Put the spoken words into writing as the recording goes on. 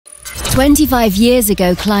25 years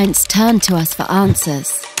ago, clients turned to us for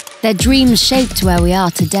answers. Their dreams shaped where we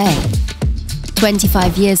are today.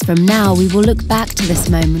 25 years from now, we will look back to this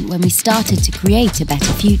moment when we started to create a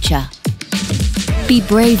better future. Be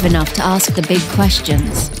brave enough to ask the big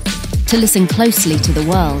questions, to listen closely to the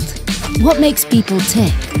world. What makes people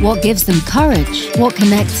tick? What gives them courage? What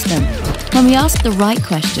connects them? When we ask the right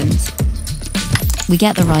questions, we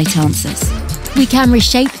get the right answers. We can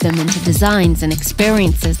reshape them into designs and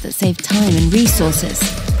experiences that save time and resources,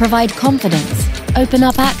 provide confidence, open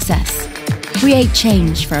up access, create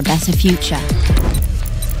change for a better future.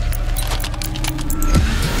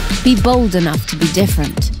 Be bold enough to be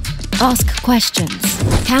different. Ask questions.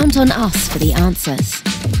 Count on us for the answers.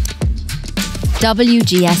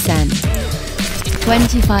 WGSN.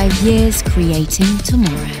 25 years creating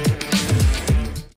tomorrow.